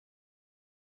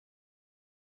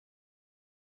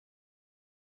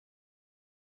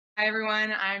Hi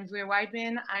everyone, I'm Julia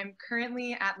Weidman. I'm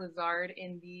currently at Lazard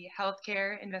in the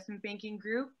healthcare investment banking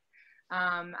group.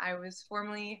 I was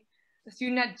formerly a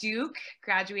student at Duke,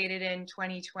 graduated in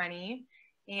 2020,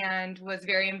 and was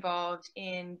very involved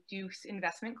in Duke's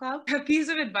investment club. A piece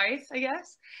of advice, I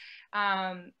guess.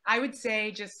 I would say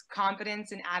just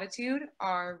confidence and attitude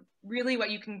are really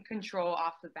what you can control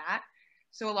off the bat.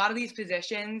 So a lot of these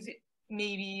positions,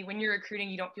 maybe when you're recruiting,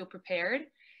 you don't feel prepared.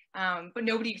 But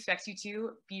nobody expects you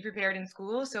to be prepared in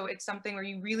school. So it's something where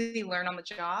you really learn on the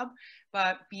job,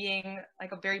 but being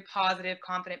like a very positive,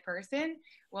 confident person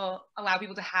will allow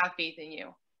people to have faith in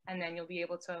you. And then you'll be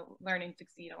able to learn and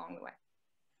succeed along the way.